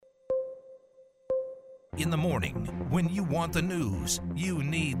In the morning, when you want the news, you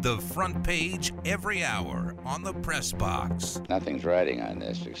need the front page every hour on the Press Box. Nothing's riding on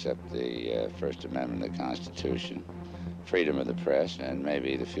this except the First Amendment of the Constitution, freedom of the press, and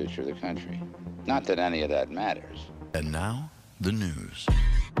maybe the future of the country. Not that any of that matters. And now, the news.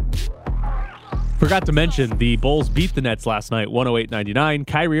 Forgot to mention, the Bulls beat the Nets last night, 108-99.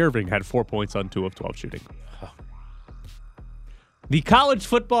 Kyrie Irving had 4 points on 2 of 12 shooting. The college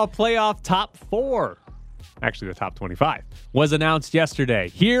football playoff top 4, actually the top 25, was announced yesterday.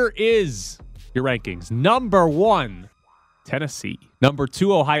 Here is your rankings. Number 1, Tennessee. Number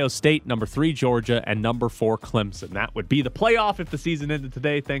 2, Ohio State. Number 3, Georgia. And number 4, Clemson. That would be the playoff if the season ended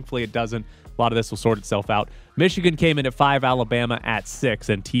today. Thankfully, it doesn't. A lot of this will sort itself out. Michigan came in at 5, Alabama at 6,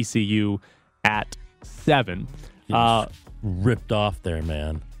 and TCU at 7. Ripped off there,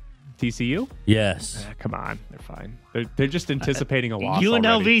 man. TCU? Yes. Come on. They're fine. They're just anticipating a loss UNLV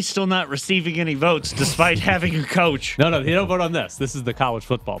already. still not receiving any votes despite having a coach. No, they don't vote on this. This is the college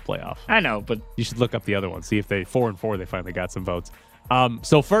football playoff. I know, but You should look up the other one. See if they 4-4, they finally got some votes.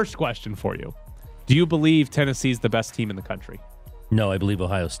 So first question for you. Do you believe Tennessee's the best team in the country? No, I believe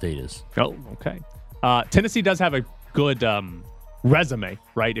Ohio State is. Oh, okay. Tennessee does have a good resume,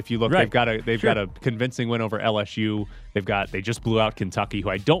 right? If you look, Right. they've got a convincing win over LSU. They just blew out Kentucky, who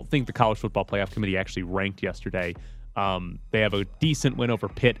I don't think the College Football Playoff Committee actually ranked yesterday. They have a decent win over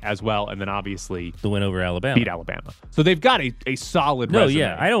Pitt as well, and then obviously The win over Alabama. beat Alabama. So they've got a solid No, resume.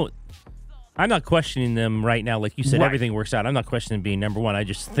 yeah, I'm not questioning them right now. Like you said, Right. everything works out. I'm not questioning being number 1. I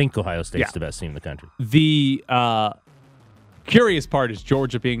just think Ohio State's the best team in the country. The curious part is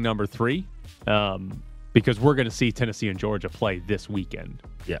Georgia being number 3, because we're going to see Tennessee and Georgia play this weekend.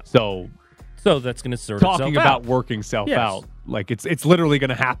 Yeah. So that's going to sort itself out. talking about working self Yes. out, like it's literally going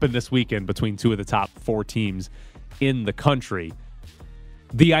to happen this weekend between 2 of the top 4 teams in the country.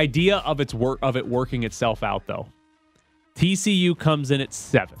 The idea of it working itself out, though, TCU comes in at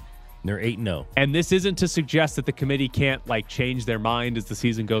 7. They're 8-0. And this isn't to suggest that the committee can't change their mind as the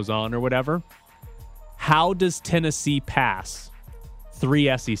season goes on or whatever. How does Tennessee pass 3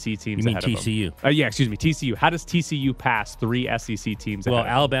 SEC teams You mean ahead of them? TCU? TCU. How does TCU pass 3 SEC teams ahead Well, of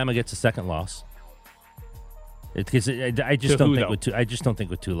them? Alabama gets a second loss. Because I just To don't who, think though? with 2. I just don't think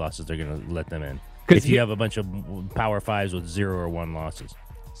with 2 losses they're going to let them in. 'Cause If you have a bunch of Power 5s with 0 or 1 losses,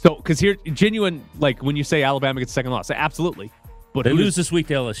 So, because here, genuine, when you say Alabama gets a second loss, absolutely. But they who lose does- this week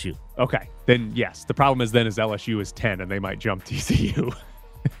to LSU. Okay, then yes. The problem is LSU is 10, and they might jump TCU.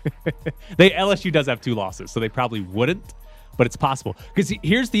 LSU does have 2 losses, so they probably wouldn't, but it's possible. Because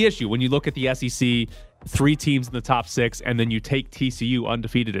here's the issue: when you look at the SEC, 3 teams in the top 6, and then you take TCU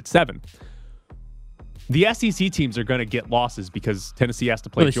undefeated at 7. The SEC teams are going to get losses because Tennessee has to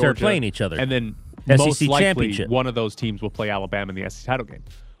play Well, they start Georgia, playing each other. and then SEC most likely championship. one of those teams will play Alabama in the SEC title game.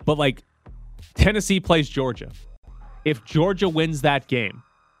 But Tennessee plays Georgia. If Georgia wins that game,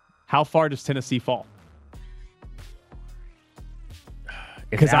 how far does Tennessee fall?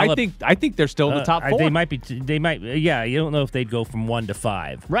 Because I think they're still in the top 4. They might be. They might. Yeah, you don't know if they'd go from 1 to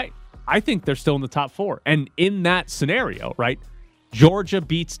 5. Right. I think they're still in the top 4. And in that scenario, right, Georgia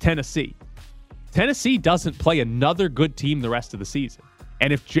beats Tennessee. Tennessee doesn't play another good team the rest of the season.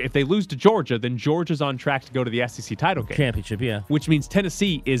 And if they lose to Georgia, then Georgia's on track to go to the SEC title game. Championship, yeah. Which means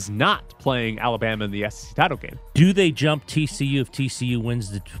Tennessee is not playing Alabama in the SEC title game. Do they jump TCU if TCU wins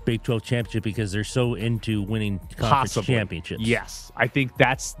the Big 12 championship because they're so into winning conference Possibly. championships? Yes. I think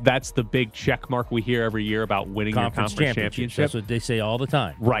that's the big check mark we hear every year about winning your conference championship. That's what they say all the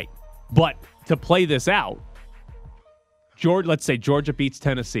time. Right. But to play this out, let's say Georgia beats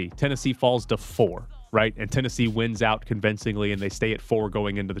Tennessee. Tennessee falls to 4, right? And Tennessee wins out convincingly, and they stay at 4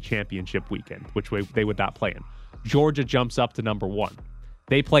 going into the championship weekend, which they would not play in. Georgia jumps up to number 1.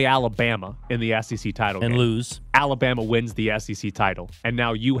 They play Alabama in the SEC title And game. lose. Alabama wins the SEC title. And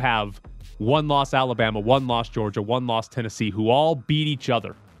now you have 1 loss Alabama, 1 loss Georgia, 1 loss Tennessee, who all beat each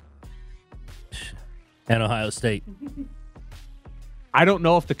other. And Ohio State. I don't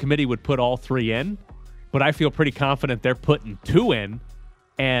know if the committee would put all 3 in, but I feel pretty confident they're putting 2 in.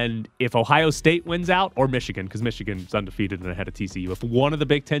 And if Ohio State wins out, or Michigan, because Michigan's undefeated and ahead of TCU, if one of the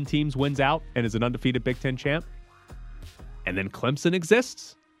Big Ten teams wins out and is an undefeated Big Ten champ, and then Clemson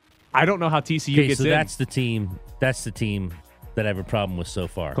exists, I don't know how TCU gets so in. that's the team that I have a problem with so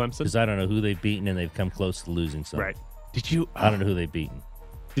far. Clemson? Because I don't know who they've beaten, and they've come close to losing some. Right. I don't know who they've beaten.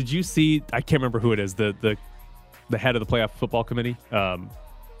 Did you see, I can't remember who it is, the head of the playoff football committee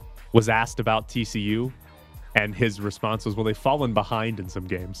was asked about TCU, and his response was, well, they've fallen behind in some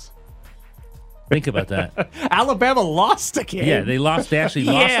games. Think about that. Alabama lost a game. Yeah, they lost. They actually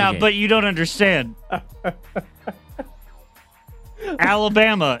lost. Yeah, the game. but you don't understand.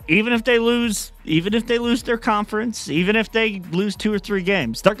 Alabama, even if they lose their conference, even if they lose 2 or 3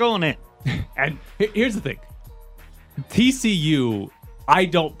 games, they're going in. And here's the thing. TCU, I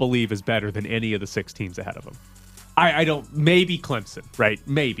don't believe is better than any of the 6 teams ahead of them. I don't. Maybe Clemson, right?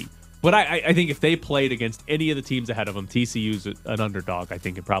 Maybe. But I think if they played against any of the teams ahead of them, TCU's an underdog, I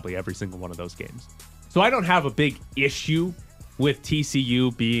think, in probably every single one of those games. So I don't have a big issue with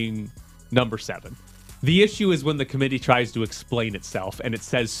TCU being number 7. The issue is when the committee tries to explain itself and it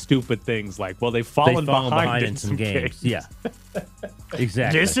says stupid things like, well, they've fallen behind in some games. Yeah,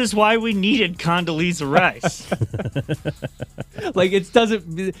 exactly. This is why we needed Condoleezza Rice. Like,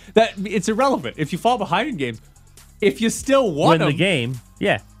 it's irrelevant. If you fall behind in games, if you still won the game,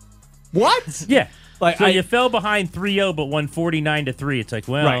 yeah. What? Yeah. Like, so you fell behind 3-0 but won 49-3. It's like,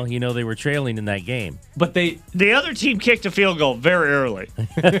 well, Right. they were trailing in that game. But the other team kicked a field goal very early,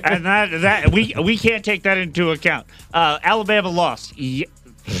 and that we can't take that into account. Alabama lost.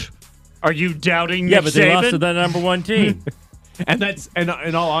 Are you doubting? Yeah, Nick but they Saban? lost to the number 1 team. and that's in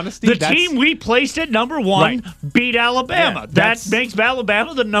all honesty, The team we placed at number 1 beat Alabama. Yeah, that makes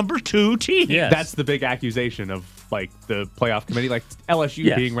Alabama the number 2 team. Yes. that's the big accusation of like the playoff committee, like LSU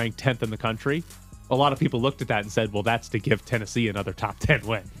Yes. being ranked 10th in the country. A lot of people looked at that and said, well, that's to give Tennessee another top 10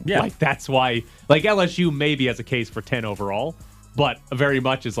 win. Yeah. Like, that's why, like, LSU maybe has a case for 10 overall, but very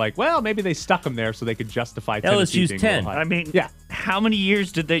much is like, well, maybe they stuck them there so they could justify Tennessee LSU's being 10. real high. I mean, Yeah. how many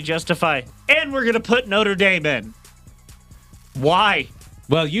years did they justify? And we're going to put Notre Dame in. Why?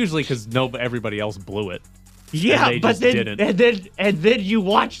 Well, usually because everybody else blew it. Yeah, they but just then didn't. and then you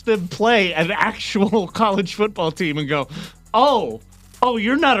watch them play an actual college football team and go, oh,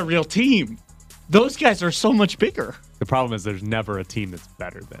 you're not a real team. Those guys are so much bigger. The problem is there's never a team that's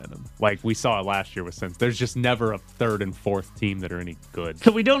better than them. Like we saw it last year with Cincinnati. There's just never a 3rd and 4th team that are any good.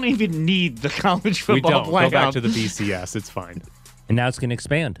 So we don't even need the college We football don't. playoff. Go back to the BCS. It's fine. And now it's going to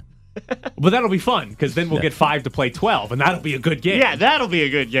expand. But that'll be fun because then we'll get 5 to play 12, and that'll be a good game. Yeah, that'll be a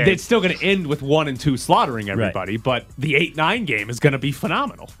good game. It's still going to end with 1 and 2 slaughtering everybody, but the 8-9 game is going to be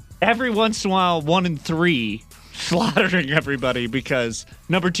phenomenal. Every once in a while, 1 and 3 slaughtering everybody because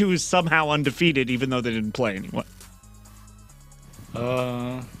number 2 is somehow undefeated even though they didn't play anyone.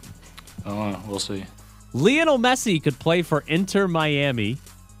 I don't know. We'll see. Lionel Messi could play for Inter Miami.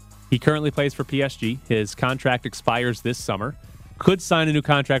 He currently plays for PSG. His contract expires this summer. Could sign a new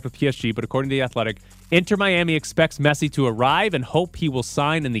contract with PSG, but according to The Athletic, Inter Miami expects Messi to arrive and hope he will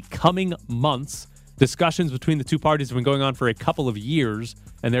sign in the coming months. Discussions between the two parties have been going on for a couple of years,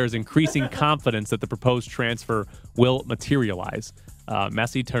 and there is increasing confidence that the proposed transfer will materialize.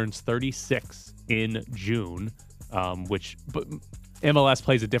 Messi turns 36 in June, but MLS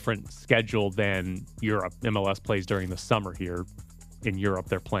plays a different schedule than Europe. MLS plays during the summer here. In Europe,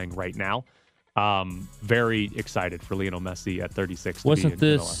 they're playing right now. Very excited for Lionel Messi at 36. Wasn't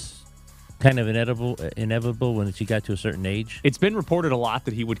this kind of inevitable when he got to a certain age? It's been reported a lot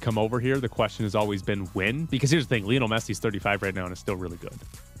that he would come over here. The question has always been when. Because here's the thing, Lionel Messi's 35 right now and is still really good.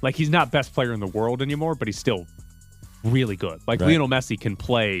 Like, he's not best player in the world anymore, but he's still really good. Like, right. Lionel Messi can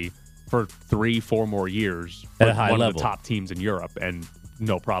play for 3-4 more years At for a high one level. of the top teams in Europe and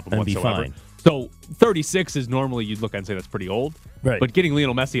no problem And be whatsoever. fine. So 36 is normally you'd look at and say that's pretty old. Right. But getting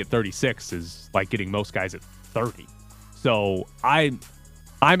Lionel Messi at 36 is like getting most guys at 30. So I'm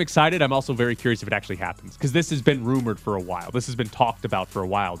excited. I'm also very curious if it actually happens because this has been rumored for a while. This has been talked about for a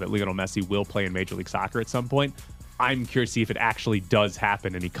while that Lionel Messi will play in Major League Soccer at some point. I'm curious to see if it actually does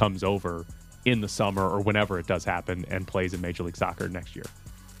happen and he comes over in the summer or whenever it does happen and plays in Major League Soccer next year.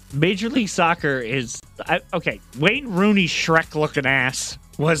 Major League Soccer is okay. Wayne Rooney's Shrek-looking ass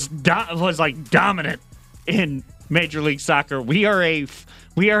was like dominant in Major League Soccer. We are a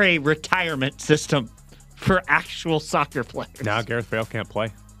retirement system for actual soccer players. Now Gareth Bale can't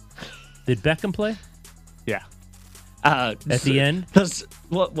play. Did Beckham play Yeah. at the end? Does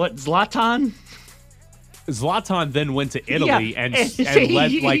what Zlatan? Zlatan then went to Italy Yeah. and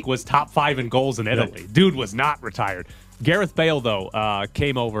led was top 5 in goals in Italy. Dude was not retired. Gareth Bale though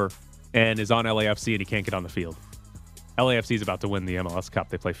came over and is on LAFC and he can't get on the field. LAFC is about to win the MLS Cup.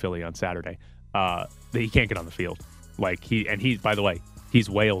 They play Philly on Saturday. He can't get on the field. He's by the way, he's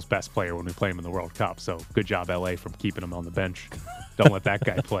Wales' best player when we play him in the World Cup. So good job LA from keeping him on the bench. Don't let that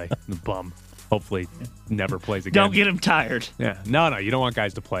guy play. The bum. Hopefully never plays again. Don't get him tired. Yeah. No, you don't want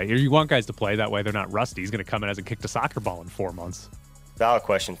guys to play. You want guys to play. That way they're not rusty. He's going to come in and hasn't kicked a soccer ball in 4 months. Valid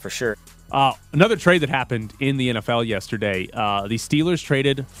question for sure. Another trade that happened in the NFL yesterday. The Steelers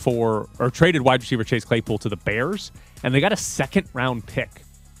traded wide receiver Chase Claypool to the Bears, and they got a 2nd-round pick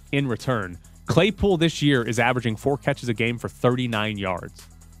in return. Claypool this year is averaging 4 catches a game for 39 yards.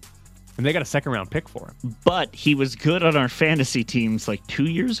 And they got a second-round pick for him. But he was good on our fantasy teams like 2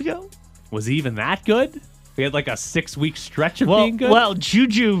 years ago. Was he even that good? We had like a 6-week stretch of being good? Well,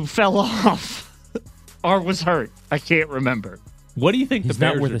 Juju fell off or was hurt. I can't remember. What do you think He's the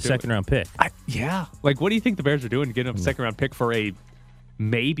Bears not worth are a doing? second-round pick. Yeah. Like, what do you think the Bears are doing to get him a second-round pick for a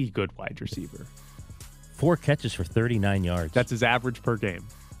maybe good wide receiver? 4 catches for 39 yards. That's his average per game,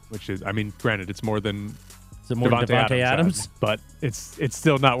 which is, I mean, granted, it's more than Is it more than Devontae Adams? has, but it's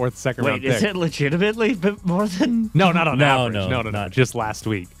still not worth a second-round Wait, pick. is it legitimately a bit more than... No, not on No, average. no, No, not- just last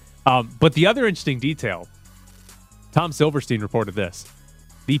week. But the other interesting detail, Tom Silverstein reported this.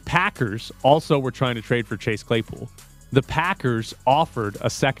 The Packers also were trying to trade for Chase Claypool. The Packers offered a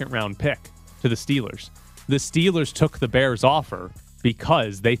second-round pick to the Steelers. The Steelers took the Bears' offer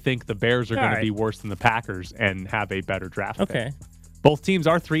because they think the Bears are going to right. be worse than the Packers and have a better draft pick. Okay. Both teams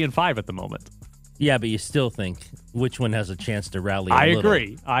are 3-5 at the moment. Yeah, but you still think which one has a chance to rally? I a little?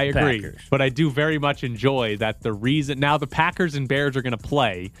 agree. I agree. Packers. But I do very much enjoy that the reason now the Packers and Bears are going to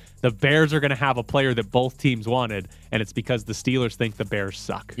play, the Bears are going to have a player that both teams wanted, and it's because the Steelers think the Bears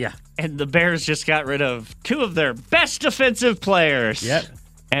suck. Yeah. And the Bears just got rid of 2 of their best defensive players. Yep.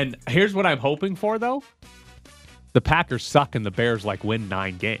 And here's what I'm hoping for, though. The Packers suck and the Bears win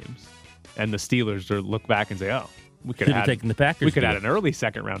 9 games. And the Steelers look back and say, oh, we could Should have have taken the Packers. We could deal. add an early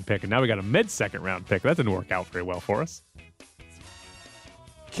second-round pick, and now we got a mid-second-round pick. That didn't work out very well for us.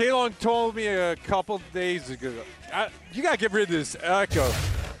 Kalon told me a couple days ago, you got to get rid of this echo.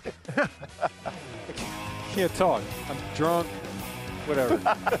 Can't talk. I'm drunk. Whatever.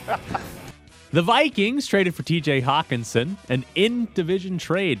 The Vikings traded for TJ Hawkinson, an in-division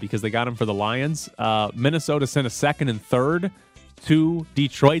trade because they got him for the Lions. Minnesota sent a second and third to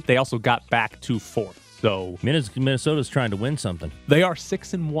Detroit. They also got back 2 fourths. So Minnesota's trying to win something. they are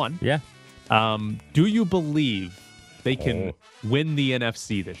 6-1. Yeah. Do you believe they can win the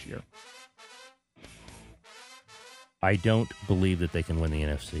NFC this year? I don't believe that they can win the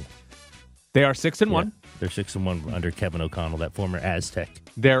NFC. They are 6-1. Yeah, they're 6-1 under Kevin O'Connell, that former Aztec.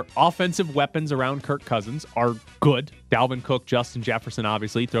 Their offensive weapons around Kirk Cousins are good. Dalvin Cook, Justin Jefferson,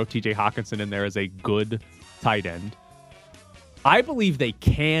 obviously. Throw TJ Hawkinson in there as a good tight end. I believe they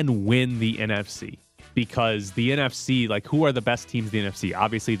can win the NFC because the NFC, who are the best teams in the NFC?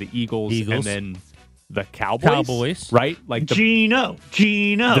 Obviously, the Eagles. And then the Cowboys. Right? Geno.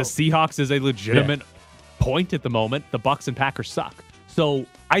 The Seahawks is a legitimate point at the moment. The Bucs and Packers suck. So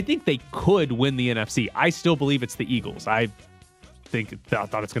I think they could win the NFC. I still believe it's the Eagles. I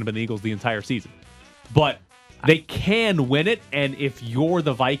thought it's going to be the Eagles the entire season. But they can win it, and if you're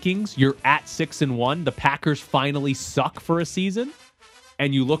the Vikings, you're at 6-1. The Packers finally suck for a season,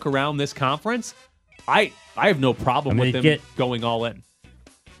 and you look around this conference, I have no problem with them going all in.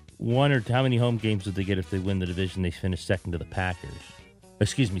 How many home games would they get if they win the division? They finish second to the Packers.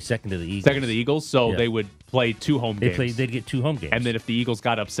 Excuse me, second to the Eagles. Second to the Eagles, so they would play 2 home games. They'd get 2 home games. And then if the Eagles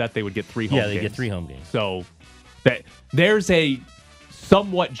got upset, they would get 3 home games. Yeah, they get 3 home games. So there's a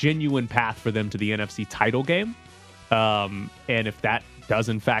somewhat genuine path for them to the NFC title game. And if that does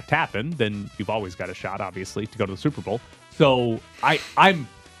in fact happen, then you've always got a shot, obviously, to go to the Super Bowl. So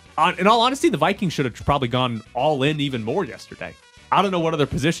in all honesty, the Vikings should have probably gone all in even more yesterday. I don't know what other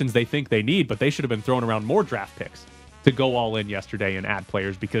positions they think they need, but they should have been throwing around more draft picks to go all in yesterday and add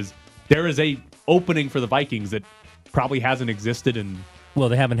players because there is a opening for the Vikings that probably hasn't existed in... Well,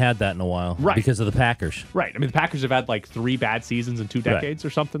 they haven't had that in a while because of the Packers. Right. I mean, the Packers have had 3 bad seasons in 2 decades or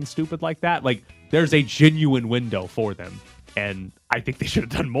something stupid like that. There's a genuine window for them, and I think they should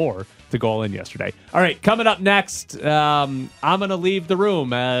have done more to go all in yesterday. All right, coming up next, I'm going to leave the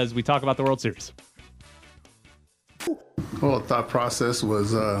room as we talk about the World Series. Well, the thought process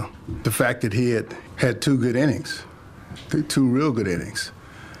was the fact that he had 2 good innings, 2 real good innings.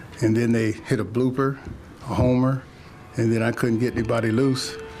 And then they hit a blooper, a homer, and then I couldn't get anybody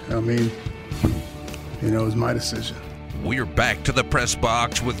loose. I mean, it was my decision. We're back to the press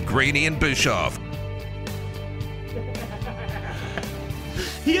box with Grady and Bischoff.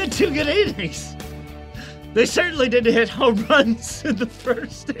 He had 2 good innings. They certainly didn't hit home runs in the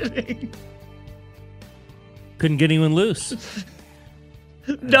first inning. Couldn't get anyone loose.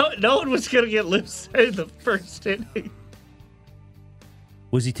 No one was going to get loose in the first inning.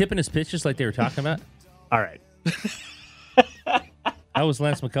 Was he tipping his pitches like they were talking about? All right. How was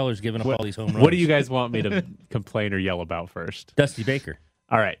Lance McCullers giving up all these home runs? What do you guys want me to complain or yell about first? Dusty Baker.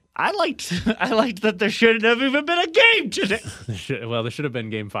 All right. I liked that there shouldn't have even been a game today. There should have been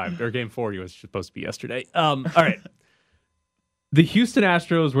Game 5 or Game 4. Was supposed to be yesterday. All right. The Houston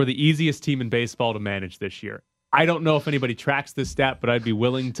Astros were the easiest team in baseball to manage this year. I don't know if anybody tracks this stat, but I'd be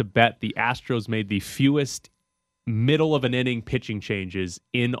willing to bet the Astros made the fewest middle of an inning pitching changes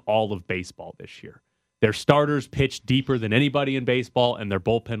in all of baseball this year. Their starters pitched deeper than anybody in baseball, and their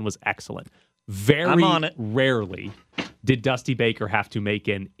bullpen was excellent. Very rarely did Dusty Baker have to make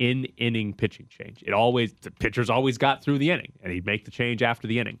an in-inning pitching change. The pitchers always got through the inning, and he'd make the change after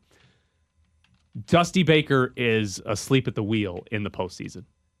the inning. Dusty Baker is asleep at the wheel in the postseason.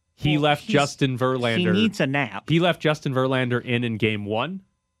 He left Justin Verlander. He needs a nap. He left Justin Verlander in game 1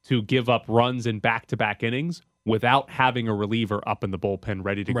 to give up runs in back-to-back innings without having a reliever up in the bullpen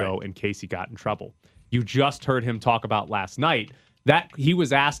ready to go in case he got in trouble. You just heard him talk about last night that he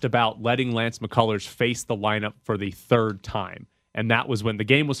was asked about letting Lance McCullers face the lineup for the third time. And that was when the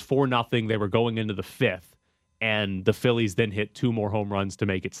game was 4-0. They were going into the 5th. And the Phillies then hit 2 more home runs to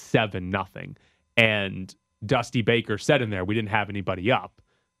make it 7-0. And Dusty Baker said in there, we didn't have anybody up.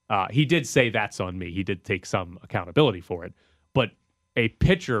 He did say that's on me. He did take some accountability for it. But a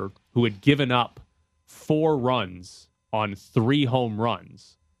pitcher who had given up 4 runs on 3 home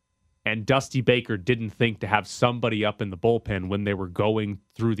runs, and Dusty Baker didn't think to have somebody up in the bullpen when they were going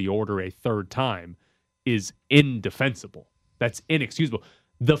through the order a third time, is indefensible. That's inexcusable.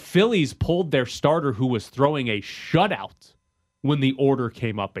 The Phillies pulled their starter who was throwing a shutout when the order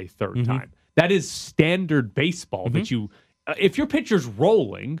came up a third time. That is standard baseball that you... if your pitcher's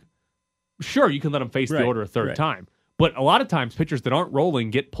rolling, sure, you can let him face the order a third time. But a lot of times, pitchers that aren't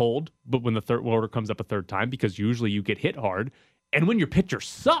rolling get pulled, but when the third order comes up a third time, because usually you get hit hard. And when your pitcher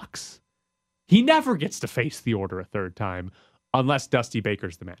sucks, he never gets to face the order a third time unless Dusty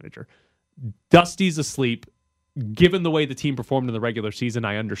Baker's the manager. Dusty's asleep. Given the way the team performed in the regular season,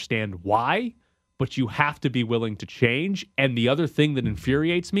 I understand why, but you have to be willing to change. And the other thing that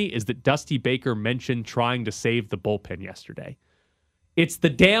infuriates me is that Dusty Baker mentioned trying to save the bullpen yesterday. It's the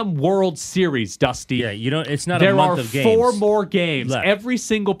damn World Series, Dusty. Yeah, it's not a month of games. There are 4 more games. Left. Every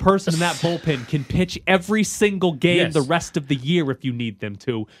single person in that bullpen can pitch every single game the rest of the year if you need them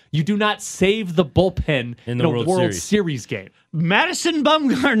to. You do not save the bullpen in a World Series game. Madison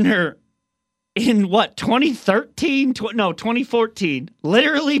Bumgarner in 2013? 2014,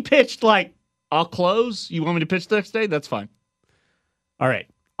 literally pitched like, I'll close. You want me to pitch the next day? That's fine. All right.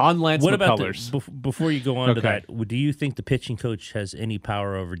 On Lance McCullers. Before you go on to that, do you think the pitching coach has any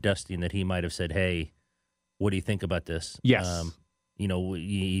power over Dusty and that he might have said, hey, what do you think about this? Yes.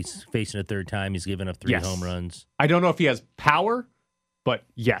 He's facing a third time. He's given up 3 home runs. I don't know if he has power, but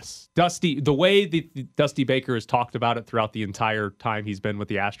yes. Dusty, the way Dusty Baker has talked about it throughout the entire time he's been with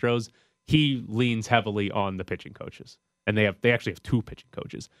the Astros, he leans heavily on the pitching coaches. And they actually have 2 pitching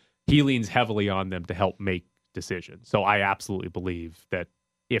coaches. He leans heavily on them to help make decisions. So I absolutely believe that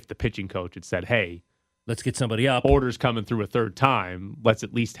if the pitching coach had said, hey, let's get somebody up, order's coming through a third time, let's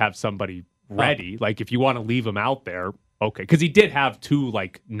at least have somebody ready. Like, if you want to leave him out there, okay. Because he did have 2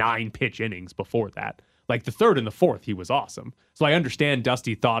 9-pitch innings before that. Like the third and the fourth, he was awesome. So I understand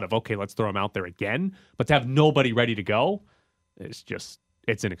Dusty thought of, okay, let's throw him out there again. But to have nobody ready to go,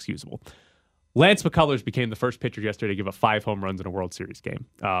 it's inexcusable. Lance McCullers became the first pitcher yesterday to give up 5 home runs in a World Series game,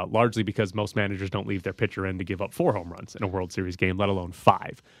 largely because most managers don't leave their pitcher in to give up 4 home runs in a World Series game, let alone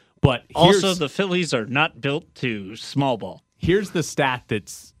 5. But also, the Phillies are not built to small ball. Here's the stat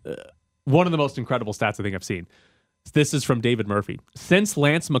that's one of the most incredible stats I think I've seen. This is from David Murphy. Since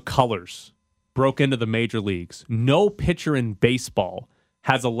Lance McCullers broke into the major leagues, no pitcher in baseball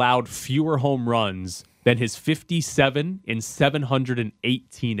has allowed fewer home runs than his 57 in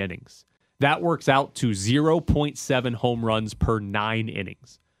 718 innings. That works out to 0.7 home runs per 9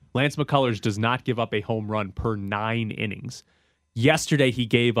 innings. Lance McCullers does not give up a home run per 9 innings. Yesterday, he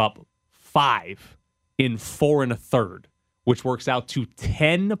gave up 5 in 4 1/3, which works out to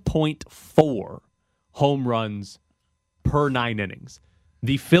 10.4 home runs per 9 innings.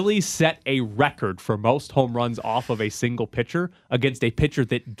 The Phillies set a record for most home runs off of a single pitcher against a pitcher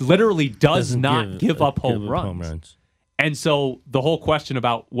that literally does not give up home runs. And so the whole question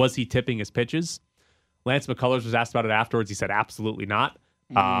about was he tipping his pitches, Lance McCullers was asked about it afterwards. He said, absolutely not.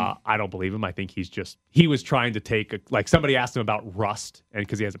 I don't believe him. I think he was trying to take, somebody asked him about rust, and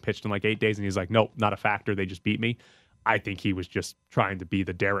because he hasn't pitched in 8 days, and he's like, nope, not a factor. They just beat me. I think he was just trying to be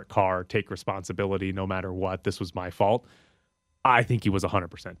the Derek Carr, take responsibility no matter what. This was my fault. I think he was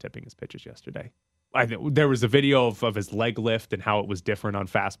 100% tipping his pitches yesterday. I think there was a video of his leg lift and how it was different on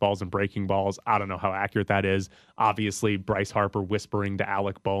fastballs and breaking balls. I don't know how accurate that is. Obviously, Bryce Harper whispering to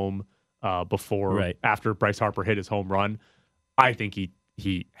Alec Boehm after Bryce Harper hit his home run. I think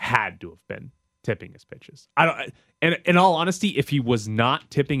he had to have been tipping his pitches. And in all honesty, if he was not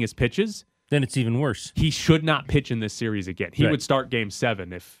tipping his pitches, then it's even worse. He should not pitch in this series again. He would start Game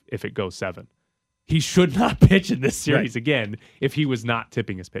 7 if it goes 7. He should not pitch in this series again if he was not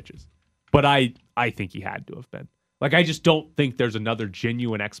tipping his pitches. But I think he had to have been. Like, I just don't think there's another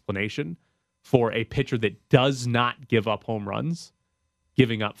genuine explanation for a pitcher that does not give up home runs,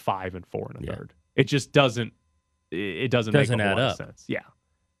 giving up 5 and 4 and a third. It just doesn't. It doesn't make a lot of sense. Yeah,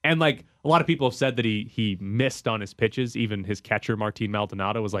 and like a lot of people have said that he missed on his pitches. Even his catcher Martin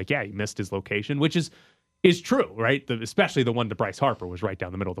Maldonado was like, yeah, he missed his location, which is true, right? Especially the one to Bryce Harper was right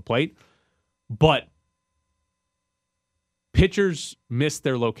down the middle of the plate. But pitchers miss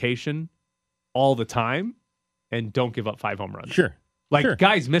their location all the time and don't give up 5 home runs. Sure.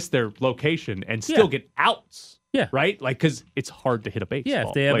 Guys miss their location and still get outs. Yeah. Right? Like, because it's hard to hit a baseball. Yeah,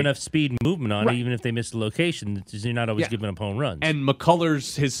 if they have enough speed and movement on it, even if they miss the location, you're not always giving up home runs. And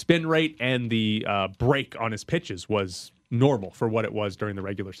McCullers, his spin rate and the break on his pitches was normal for what it was during the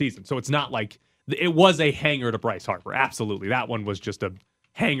regular season. So it's not like it was a hanger to Bryce Harper. Absolutely. That one was just a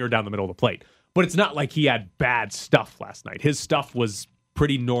hanger down the middle of the plate. But it's not like he had bad stuff last night. His stuff was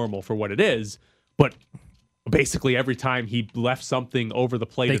pretty normal for what it is. But basically every time he left something over the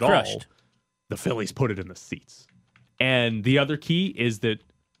plate all, the Phillies put it in the seats. And the other key is that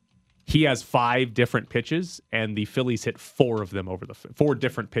he has 5 different pitches, and the Phillies hit 4 of them 4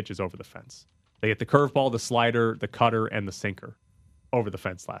 different pitches over the fence. They hit the curveball, the slider, the cutter, and the sinker over the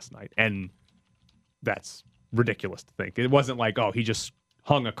fence last night. And that's ridiculous to think. It wasn't like, he just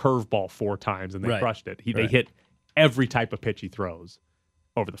hung a curveball 4 times and they crushed it. They hit every type of pitch he throws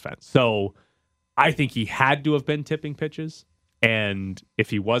over the fence. So I think he had to have been tipping pitches. And if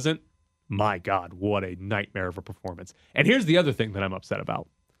he wasn't, my God, what a nightmare of a performance. And here's the other thing that I'm upset about.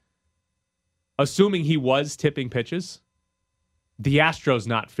 Assuming he was tipping pitches, the Astros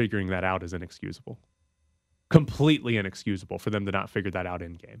not figuring that out is inexcusable. Completely inexcusable for them to not figure that out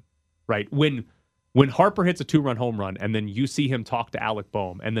in game. Right? When Harper hits a 2-run home run and then you see him talk to Alec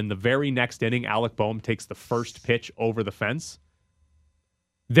Boehm, and then the very next inning, Alec Boehm takes the first pitch over the fence,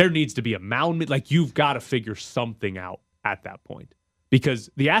 there needs to be a mound. Like, you've got to figure something out at that point. Because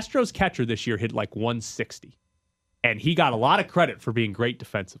the Astros catcher this year hit like 160. And he got a lot of credit for being great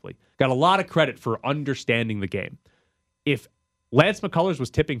defensively. Got a lot of credit for understanding the game. If Lance McCullers was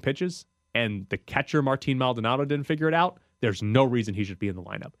tipping pitches and the catcher Martin Maldonado didn't figure it out, there's no reason he should be in the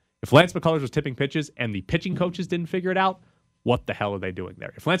lineup. If Lance McCullers was tipping pitches and the pitching coaches didn't figure it out, what the hell are they doing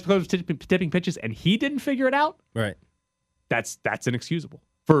there? If Lance McCullers was tipping pitches and he didn't figure it out, that's inexcusable.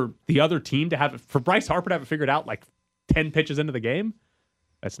 For the other team to have it, for Bryce Harper to have it figured out like 10 pitches into the game,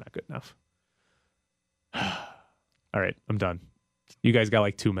 that's not good enough. All right, I'm done. You guys got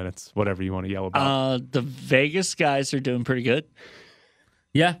like 2 minutes, whatever you want to yell about. The Vegas guys are doing pretty good.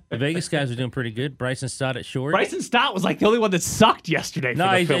 Yeah, the Vegas guys are doing pretty good. Bryson Stott at short. Bryson Stott was like the only one that sucked yesterday for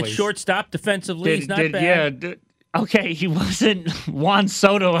the Phillies. He's shortstop defensively. He's not bad. Yeah, okay, he wasn't Juan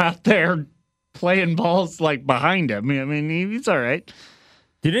Soto out there playing balls like behind him. I mean, he's all right.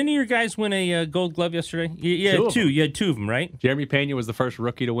 Did any of your guys win a Gold Glove yesterday? You had 2. You had 2 of them, right? Jeremy Pena was the first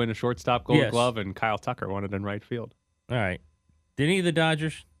rookie to win a shortstop Gold Glove, and Kyle Tucker won it in right field. All right. Did any of the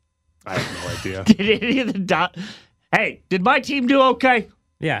Dodgers? I have no idea. Did any of the Hey, did my team do okay?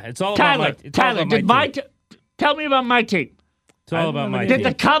 Yeah, it's all Tyler, about my team. Tyler, did tell me about my team. It's all about my team. Did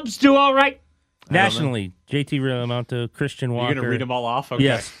the Cubs do all right? Nationally, JT Realmuto, Christian Walker. You're going to read them all off? Okay.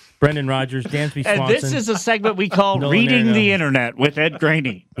 Yes. Brendan Rodgers, Dansby Swanson. And this is a segment we call Reading the Internet with Ed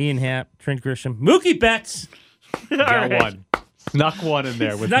Graney. Ian Happ, Trent Grisham, Mookie Betts. Got one. Snuck one in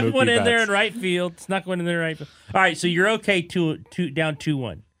there with Snuck Mookie one in Betts. there in right field. Snuck one in there in right field. All right, so you're okay down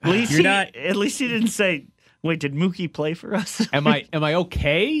 2-1. At least he didn't say, wait, did Mookie play for us? Am I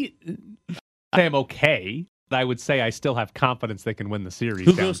okay? I am okay. I would say I still have confidence they can win the series.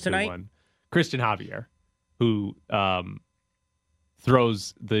 Who goes tonight? 2-1. Christian Javier, who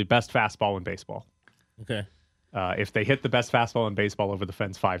throws the best fastball in baseball. Okay. If they hit the best fastball in baseball over the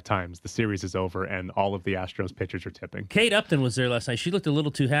fence 5 times, the series is over, and all of the Astros pitchers are tipping. Kate Upton was there last night. She looked a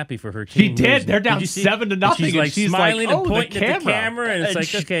little too happy for her team. She did. They're down 7-0. She's smiling and pointing at the camera, and it's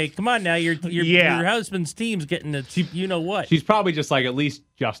and like, okay, come on now. Your husband's team's getting it. You know what? She's probably just like, at least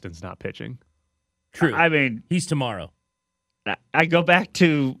Justin's not pitching. True. I mean, he's tomorrow. I go back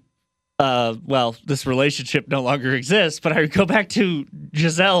to, this relationship no longer exists, but I go back to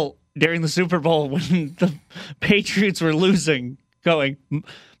Giselle during the Super Bowl when the Patriots were losing, going,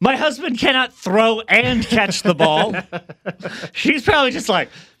 my husband cannot throw and catch the ball. She's probably just like,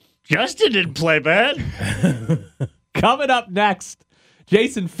 Justin didn't play bad. Coming up next,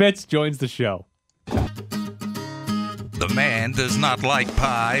 Jason Fitz joins the show. The man does not like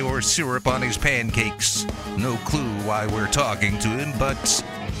pie or syrup on his pancakes. No clue why we're talking to him, but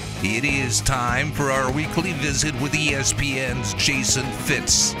it is time for our weekly visit with ESPN's Jason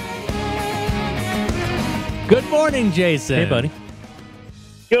Fitz. Good morning, Jason. Hey, buddy.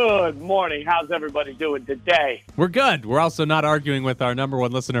 Good morning. How's everybody doing today? We're good. We're also not arguing with our number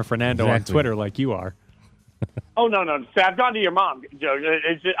one listener, Fernando, on Twitter like you are. Oh, no. See, I've gone to your mom joke.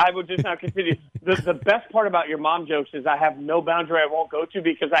 I would just now continue. The best part about your mom jokes is I have no boundary I won't go to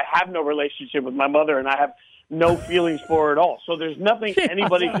because I have no relationship with my mother and I have no feelings for her at all. So there's nothing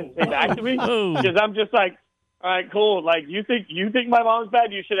anybody can say back to me because I'm just like, all right, cool. Like, you think my mom's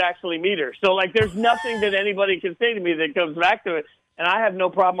bad? You should actually meet her. So, like, there's nothing that anybody can say to me that comes back to it. And I have no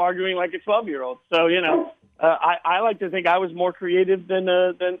problem arguing like a 12-year-old. So, I like to think I was more creative than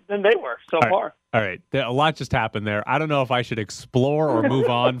they were so far. All right. A lot just happened there. I don't know if I should explore or move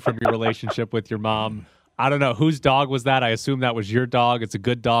on from your relationship with your mom. I don't know. Whose dog was that? I assume that was your dog. It's a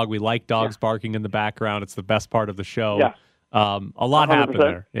good dog. We like dogs barking in the background. It's the best part of the show. Yeah. A lot 100%. happened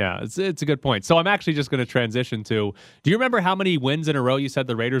there. Yeah, it's a good point. So I'm actually just going to transition to, do you remember how many wins in a row you said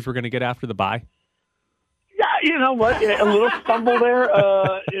the Raiders were going to get after the bye? Yeah, you know what? A little stumble there.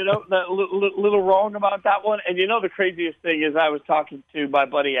 That little wrong about that one. And the craziest thing is I was talking to my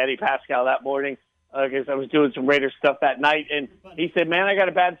buddy Eddie Pascal that morning because I was doing some Raiders stuff that night, and he said, "Man, I got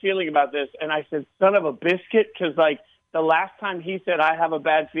a bad feeling about this." And I said, "Son of a biscuit," because the last time he said I have a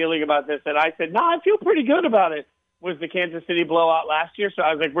bad feeling about this, and I said, "No, I feel pretty good about it," was the Kansas City blowout last year. So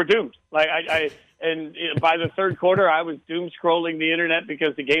I was like, "We're doomed." And by the third quarter, I was doom scrolling the internet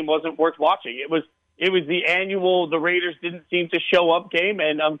because the game wasn't worth watching. It was the annual the Raiders didn't seem to show up game,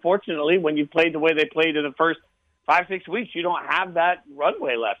 and unfortunately, when you played the way they played in the first 5-6 weeks, you don't have that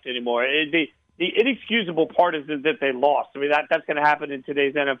runway left anymore. The inexcusable part is that they lost. I mean, that's going to happen in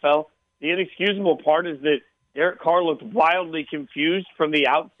today's NFL. The inexcusable part is that Derek Carr looked wildly confused from the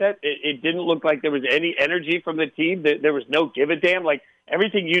outset. It didn't look like there was any energy from the team. There was no give a damn. Like,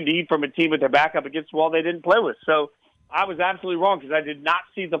 everything you need from a team with their back up against the wall, they didn't play with. So I was absolutely wrong because I did not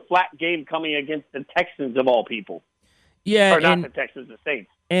see the flat game coming against the Texans of all people. Yeah, or not the Texans, the Saints.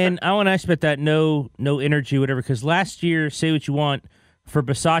 And I want to ask about that no energy, whatever, because last year, say what you want, for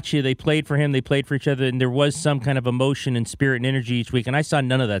Bisaccia, they played for him, they played for each other, and there was some kind of emotion and spirit and energy each week, and I saw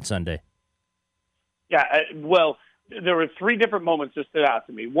none of that Sunday. Yeah, well, there were 3 different moments that stood out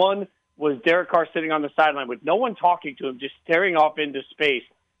to me. One was Derek Carr sitting on the sideline with no one talking to him, just staring off into space,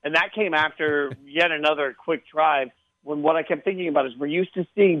 and that came after yet another quick drive when what I kept thinking about is we're used to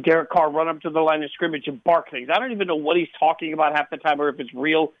seeing Derek Carr run up to the line of scrimmage and bark things. I don't even know what he's talking about half the time or if it's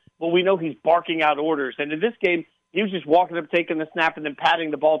real, but we know he's barking out orders. And in this game, he was just walking up, taking the snap, and then patting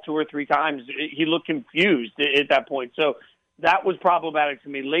the ball 2 or 3 times. He looked confused at that point. So that was problematic to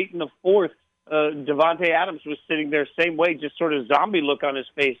me. Late in the fourth, Devontae Adams was sitting there same way, just sort of zombie look on his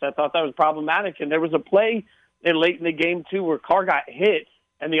face. I thought that was problematic. And there was a play late in the game, too, where Carr got hit,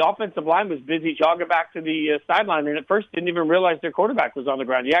 and the offensive line was busy jogging back to the sideline, and at first didn't even realize their quarterback was on the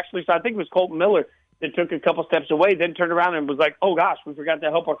ground. You actually saw, I think it was Colton Miller, that took a couple steps away, then turned around and was like, oh, gosh, we forgot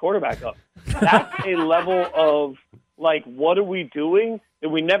to help our quarterback up. That's a level of, like, what are we doing that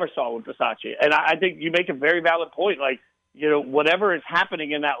we never saw with Bisaccia? And I think you make a very valid point. Like, whatever is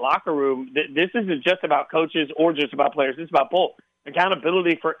happening in that locker room, this isn't just about coaches or just about players. It's about both.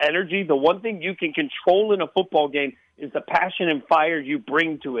 Accountability for energy. The one thing you can control in a football game is the passion and fire you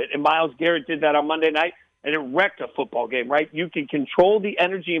bring to it. And Myles Garrett did that on Monday night, and it wrecked a football game, right? You can control the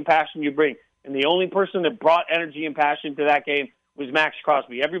energy and passion you bring. And the only person that brought energy and passion to that game was Max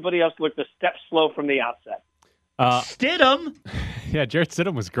Crosby. Everybody else looked a step slow from the outset. Stidham? Yeah, Jarrett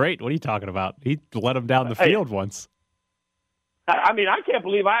Stidham was great. What are you talking about? He let him down the field once. I mean, I can't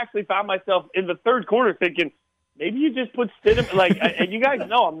believe I actually found myself in the third quarter thinking, maybe you just put Stidham, and you guys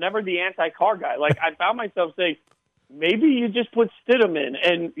know I'm never the anti-Carr guy. Like, I found myself saying, maybe you just put Stidham in.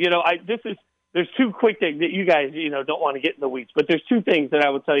 And, there's 2 quick things that you guys, don't want to get in the weeds, but there's 2 things that I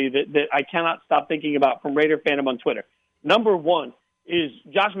would tell you that I cannot stop thinking about from Raider Fandom on Twitter. Number 1 is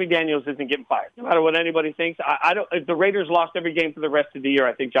Josh McDaniels isn't getting fired. No matter what anybody thinks, I don't. If the Raiders lost every game for the rest of the year,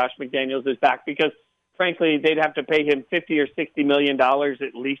 I think Josh McDaniels is back because, frankly, they'd have to pay him $50 or $60 million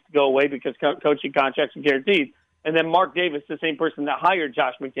at least to go away because coaching contracts are guaranteed. And then Mark Davis, the same person that hired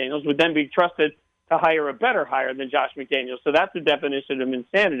Josh McDaniels, would then be trusted to hire a better hire than Josh McDaniels. So that's the definition of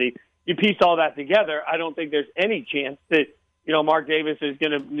insanity. You piece all that together, I don't think there's any chance that, Mark Davis is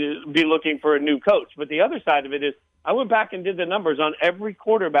going to be looking for a new coach. But the other side of it is I went back and did the numbers on every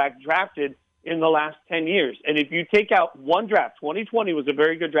quarterback drafted in the last 10 years. And if you take out one draft, 2020 was a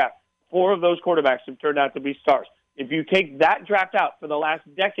very good draft. 4 of those quarterbacks have turned out to be stars. If you take that draft out for the last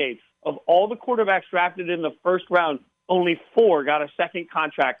decade, of all the quarterbacks drafted in the first round, only 4 got a second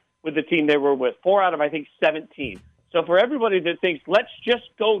contract with the team they were with. 4 out of, I think, 17. So for everybody that thinks, let's just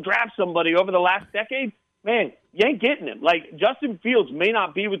go draft somebody over the last decade, man, you ain't getting him. Like, Justin Fields may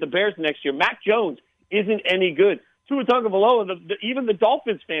not be with the Bears next year. Mac Jones isn't any good. Tua Tagovailoa, even the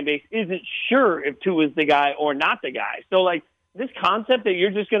Dolphins fan base isn't sure if Tua is the guy or not the guy. So, like, this concept that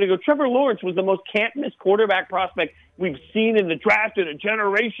you're just going to go, Trevor Lawrence was the most can't-miss quarterback prospect we've seen in the draft in a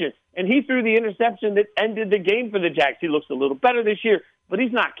generation, and he threw the interception that ended the game for the Jags. He looks a little better this year, but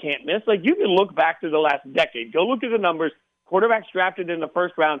he's not can't-miss. Like, you can look back to the last decade. Go look at the numbers. Quarterbacks drafted in the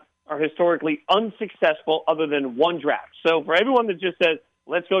first round are historically unsuccessful other than one draft. So for everyone that just says,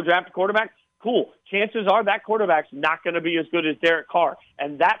 let's go draft a quarterback, cool. Chances are that quarterback's not going to be as good as Derek Carr,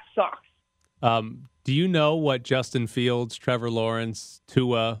 and that sucks. Do you know what Justin Fields, Trevor Lawrence,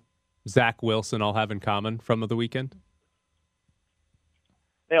 Tua, Zach Wilson all have in common from the weekend?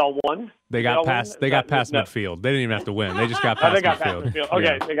 They all won. They got past midfield. They didn't even have to win. They just got past midfield. Okay,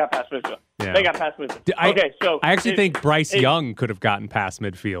 Yeah. they got past midfield. Yeah. They got past midfield. I actually think Bryce Young could have gotten past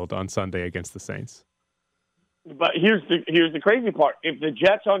midfield on Sunday against the Saints. But here's the crazy part. If the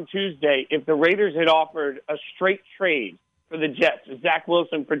Jets on Tuesday, if the Raiders had offered a straight trade for the Jets, Zach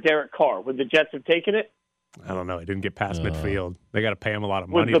Wilson for Derek Carr, would the Jets have taken it? I don't know. He didn't get past midfield. They got to pay him a lot of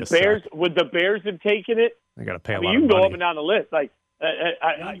money. Would the Bears have taken it? They got to pay a lot of money. money. You can go up and down the list. Like,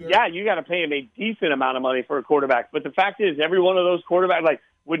 you got to pay him a decent amount of money for a quarterback. But the fact is, every one of those quarterbacks, like,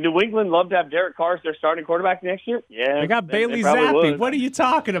 would New England love to have Derek Carr as their starting quarterback next year? Yeah. They got Bailey Zappi. What are you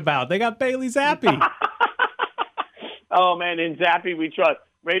talking about? They got Bailey Zappi. Oh, man, in Zappi we trust.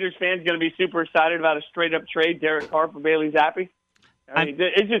 Raiders fans going to be super excited about a straight-up trade, Derek Carr for Bailey Zappi. I mean,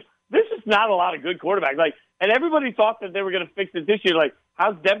 this is not a lot of good quarterbacks. Like, and everybody thought that they were going to fix it this year. Like,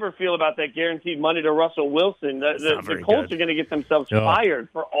 how's Denver feel about that guaranteed money to Russell Wilson? The Colts are going to get themselves fired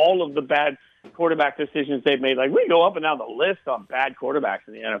for all of the bad quarterback decisions they've made. Like, we go up and down the list on bad quarterbacks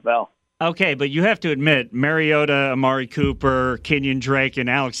in the NFL. Okay, but you have to admit, Mariota, Amari Cooper, Kenyon Drake, and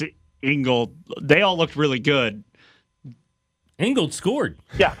Alex Ingold, they all looked really good. Ingold scored.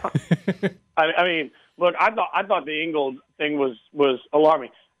 Yeah. I mean, look, I thought the Ingold thing was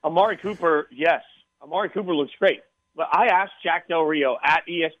alarming. Amari Cooper, yes. Amari Cooper looks great. But I asked Jack Del Rio at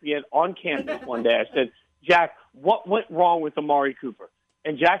ESPN on campus one day. I said, Jack, what went wrong with Amari Cooper?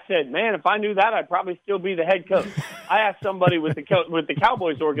 And Jack said, man, if I knew that, I'd probably still be the head coach. I asked somebody with the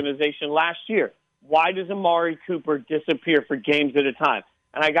Cowboys organization last year, why does Amari Cooper disappear for games at a time?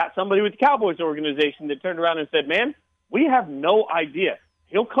 And I got somebody with the Cowboys organization that turned around and said, man, we have no idea.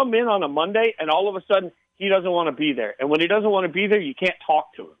 He'll come in on a Monday, and all of a sudden, he doesn't want to be there. And when he doesn't want to be there, you can't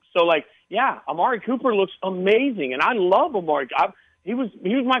talk to him. So, like, yeah, Amari Cooper looks amazing, and I love Amari. He was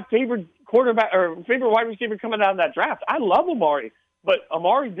my favorite quarterback or favorite wide receiver coming out of that draft. I love Amari, but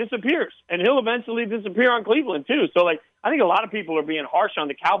Amari disappears, and he'll eventually disappear on Cleveland too. So, like, I think a lot of people are being harsh on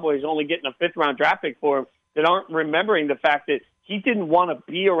the Cowboys only getting a fifth-round draft pick for him that aren't remembering the fact that he didn't want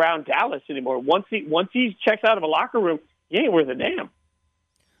to be around Dallas anymore. Once he checks out of a locker room, he ain't worth a damn.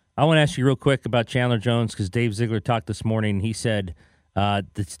 I want to ask you real quick about Chandler Jones because Dave Ziegler talked this morning. He said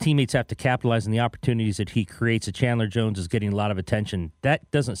the teammates have to capitalize on the opportunities that he creates. That Chandler Jones is getting a lot of attention. That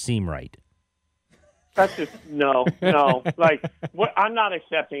doesn't seem right. That's just no. Like, I'm not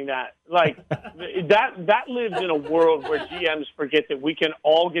accepting that. Like, that lives in a world where GMs forget that we can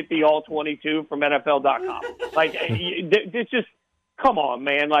all get the all 22 from NFL.com. Like, it's just, come on,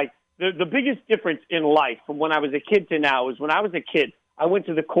 man. Like, the biggest difference in life from when I was a kid to now is when I was a kid, I went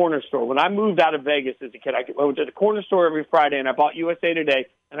to the corner store. When I moved out of Vegas as a kid, I went to the corner store every Friday, and I bought USA Today,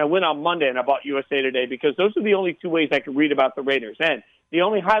 and I went on Monday, and I bought USA Today because those are the only two ways I could read about the Raiders. And the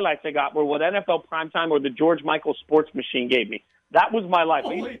only highlights I got were what NFL Primetime or the George Michael Sports Machine gave me. That was my life.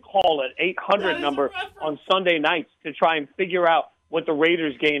 I used to call an 800 number on Sunday nights to try and figure out what the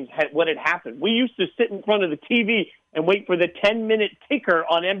Raiders games what had happened. We used to sit in front of the TV and wait for the 10-minute ticker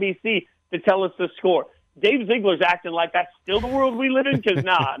on NBC to tell us the score. Dave Ziegler's acting like that's still the world we live in because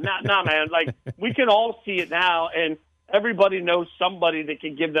nah, man. Like, we can all see it now, and everybody knows somebody that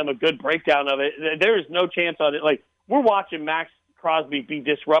can give them a good breakdown of it. There is no chance on it. Like, we're watching Max Crosby be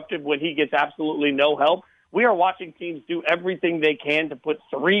disruptive when he gets absolutely no help. We are watching teams do everything they can to put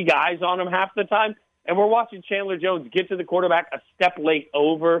three guys on him half the time, and we're watching Chandler Jones get to the quarterback a step late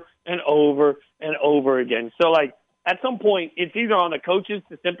over and over and over again. So, like, at some point, it's either on the coaches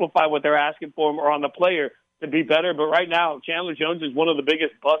to simplify what they're asking for him or on the player to be better. But right now, Chandler Jones is one of the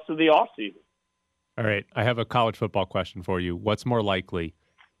biggest busts of the offseason. All right, I have a college football question for you. What's more likely,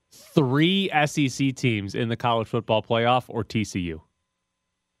 3 SEC teams in the college football playoff or TCU?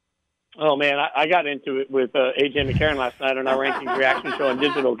 Oh, man, I got into it with A.J. McCarron last night on our Rankings Reaction Show on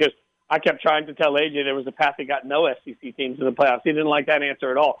digital because I kept trying to tell A.J. there was a path that got no SEC teams in the playoffs. He didn't like that answer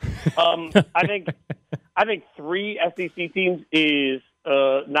at all. I think 3 SEC teams is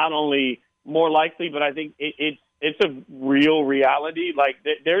not only more likely, but I think it's a real reality. Like,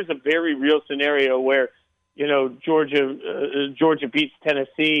 there's a very real scenario where Georgia beats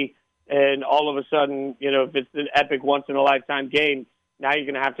Tennessee, and all of a sudden, if it's an epic once-in-a-lifetime game, now you're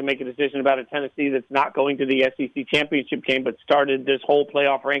going to have to make a decision about a Tennessee that's not going to the SEC championship game but started this whole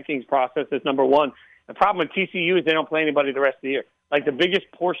playoff rankings process as number one. The problem with TCU is they don't play anybody the rest of the year. Like, the biggest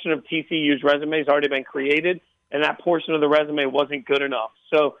portion of TCU's resume has already been created, and that portion of the resume wasn't good enough.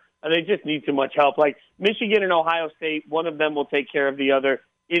 So they just need too much help. Like, Michigan and Ohio State, one of them will take care of the other.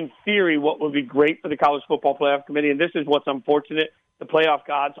 In theory, what would be great for the College Football Playoff Committee, and this is what's unfortunate, the playoff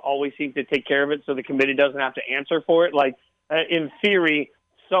gods always seem to take care of it so the committee doesn't have to answer for it. Like, in theory,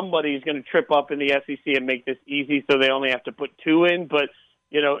 somebody's going to trip up in the SEC and make this easy so they only have to put 2 in, but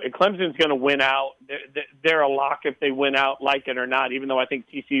Clemson's going to win out. They're a lock if they win out, like it or not, even though I think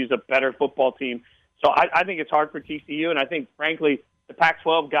TCU is a better football team. So I think it's hard for TCU, and I think, frankly, the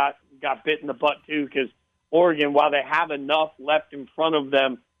Pac-12 got bit in the butt, too, because Oregon, while they have enough left in front of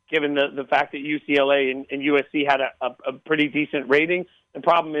them, given the fact that UCLA and USC had a pretty decent rating, the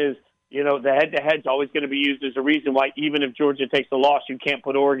problem is, the head-to-head's always going to be used as a reason why, even if Georgia takes the loss, you can't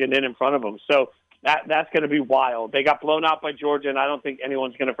put Oregon in front of them. So that's going to be wild. They got blown out by Georgia, and I don't think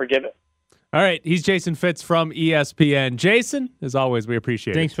anyone's going to forgive it. All right, he's Jason Fitz from ESPN. Jason, as always, we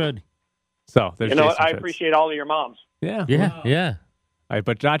appreciate Thanks, it. Fred. So there's Jason what? I appreciate all of your moms. Yeah. Yeah. All right,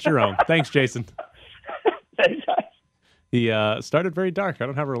 but not your own. Thanks, Jason. Thanks, guys. He started very dark. I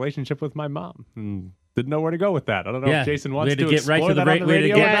don't have a relationship with my mom. And didn't know where to go with that. I don't know if Jason wants to get right to the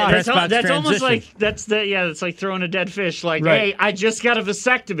radio. That's almost like it's like throwing a dead fish. Like, hey, I just got a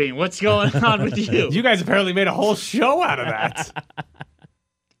vasectomy. What's going on with you? You guys apparently made a whole show out of that.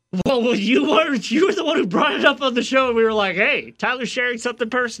 Well, you were the one who brought it up on the show, and we were like, hey, Tyler's sharing something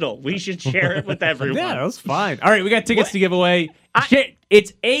personal. We should share it with everyone. Yeah, that was fine. All right, we got tickets to give away.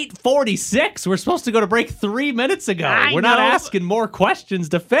 It's 8:46. We're supposed to go to break 3 minutes ago. We're not asking more questions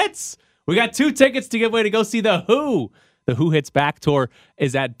to Fitz. We got 2 tickets to give away to go see The Who. The Who Hits Back Tour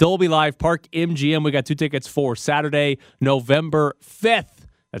is at Dolby Live Park MGM. We got 2 tickets for Saturday, November 5th.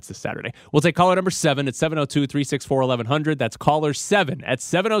 That's this Saturday. We'll take caller number 7 at 702-364-1100. That's caller 7 at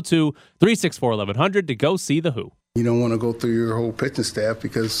 702-364-1100 to go see The Who. You don't want to go through your whole pitching staff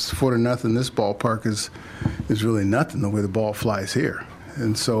because 4-0, this ballpark is really nothing the way the ball flies here.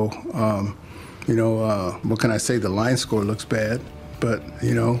 And so, what can I say? The line score looks bad, but,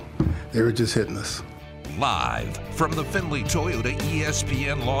 they were just hitting us. Live from the Findlay Toyota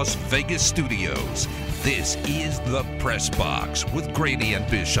ESPN Las Vegas studios, this is The Press Box with Grady and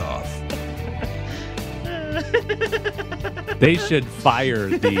Bischoff. They should fire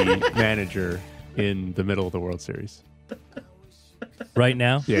the manager in the middle of the World Series. Right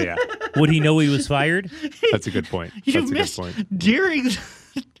now? Yeah. Would he know he was fired? That's a good point. During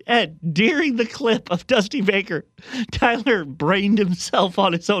the clip of Dusty Baker, Tyler brained himself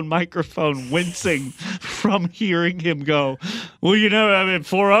on his own microphone, wincing from hearing him go, well,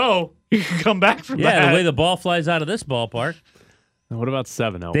 4-0, you can come back from that. Yeah, the way the ball flies out of this ballpark. What about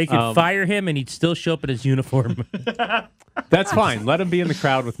 7-0? They could fire him and he'd still show up in his uniform. That's fine. Let him be in the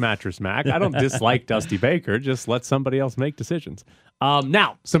crowd with Mattress Mac. I don't dislike Dusty Baker. Just let somebody else make decisions.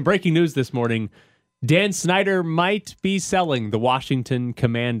 Now, some breaking news this morning. Dan Snyder might be selling the Washington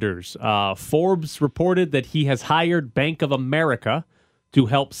Commanders. Forbes reported that he has hired Bank of America to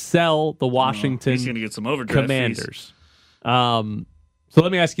help sell the Washington he's gonna get some overdraft Commanders. So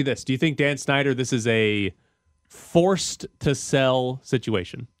let me ask you this. Do you think Dan Snyder, this is a forced to sell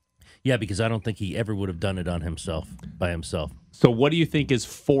situation? Yeah, because I don't think he ever would have done it by himself. So what do you think is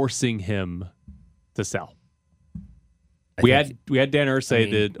forcing him to sell? We had Dan Irsay,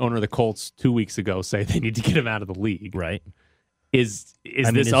 the owner of the Colts, 2 weeks ago, say they need to get him out of the league. Right. Is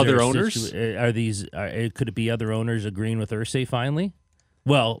this other owners? Could it be other owners agreeing with Irsay finally?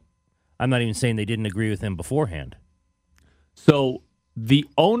 Well, I'm not even saying they didn't agree with him beforehand. So the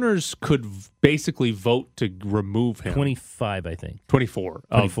owners could basically vote to remove him. 25, I think. 24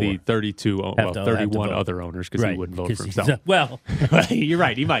 of the 31 other owners because he wouldn't vote for himself. Well, you're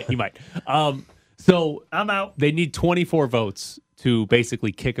right. He might. So I'm out. They need 24 votes to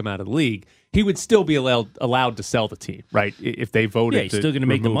basically kick him out of the league. He would still be allowed to sell the team, right? If they voted, yeah, he's still going to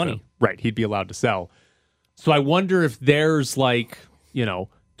make the money, right? He'd be allowed to sell. So I wonder if there's 20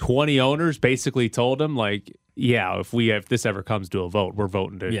 owners basically told him yeah, if this ever comes to a vote, we're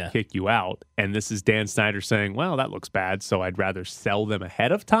voting to kick you out. And this is Dan Snyder saying, well, that looks bad, so I'd rather sell them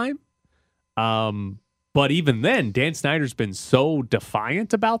ahead of time. But even then, Dan Snyder's been so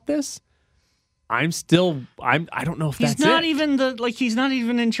defiant about this. I don't know if he's that's not it. even he's not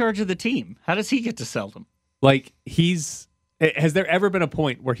even in charge of the team. How does he get to sell them? Has there ever been a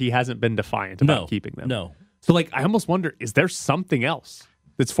point where he hasn't been defiant about keeping them? No. So I almost wonder, is there something else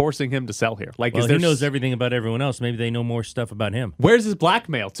that's forcing him to sell here? Like, Well, is there he knows everything about everyone else. Maybe they know more stuff about him. Where's his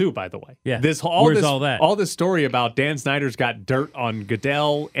blackmail too? By the way, Yeah. Where's all that? All this story about Dan Snyder's got dirt on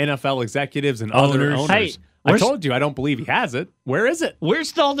Goodell, NFL executives, and other owners. Hey, I told you I don't believe he has it. Where is it?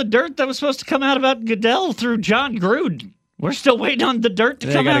 Where's all the dirt that was supposed to come out about Goodell through John Gruden? We're still waiting on the dirt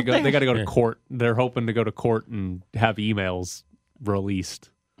to come out. They got to go to court. They're hoping to go to court and have emails released.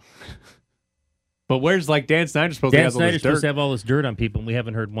 But where's Dan Snyder's supposed to have all this dirt? Supposed to have all this dirt on people, and we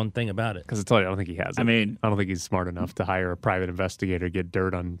haven't heard one thing about it. Because I tell you, I don't think he has it. I mean, I don't think he's smart enough to hire a private investigator to get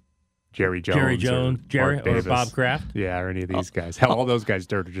dirt on Jerry Jones, or Bob Kraft. Yeah, or any of these guys. Hell, all those guys'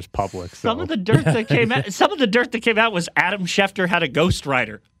 dirt are just public. So. Some of the dirt that came out. Some of the dirt that came out was Adam Schefter had a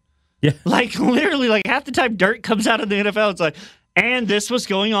ghostwriter. Yeah, literally, half the time dirt comes out of the NFL. It's like, and this was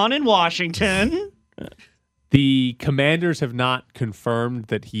going on in Washington. The Commanders have not confirmed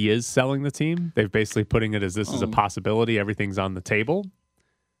that he is selling the team. They're basically putting it as this is a possibility. Everything's on the table.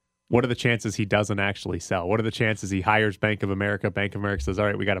 What are the chances he doesn't actually sell? What are the chances he hires Bank of America? Bank of America says, all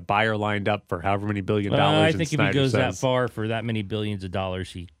right, we got a buyer lined up for however many $1 billion. I think if he goes that far for that many billions of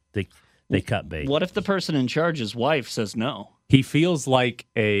dollars, they cut bait. What if the person in charge's wife says no? He feels like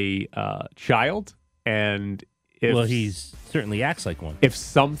a child, and he certainly acts like one. If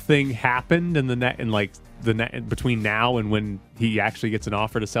something happened in between now and when he actually gets an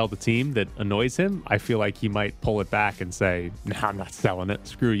offer to sell the team that annoys him, I feel like he might pull it back and say, "No, I'm not selling it.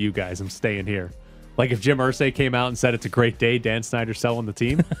 Screw you guys. I'm staying here." Like if Jim Irsay came out and said it's a great day, Dan Snyder's selling the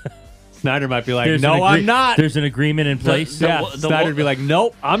team. Snyder might be like, "No, I'm not." There's an agreement in place. Snyder would be like,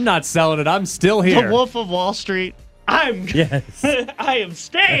 "Nope, I'm not selling it. I'm still here." The Wolf of Wall Street. I am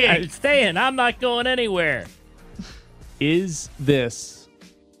staying. I'm staying. I'm not going anywhere. Is this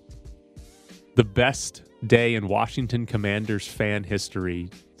the best day in Washington Commanders fan history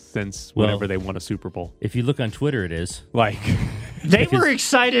since whenever they won a Super Bowl? If you look on Twitter, it is. They were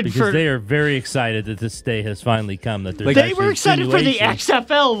excited because they are very excited that this day has finally come. That they were excited for the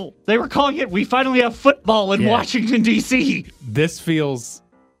XFL. They were calling it, "We finally have football in Washington, D.C." This feels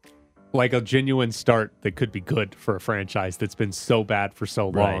like a genuine start that could be good for a franchise that's been so bad for so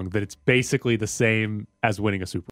long that it's basically the same as winning a Super Bowl.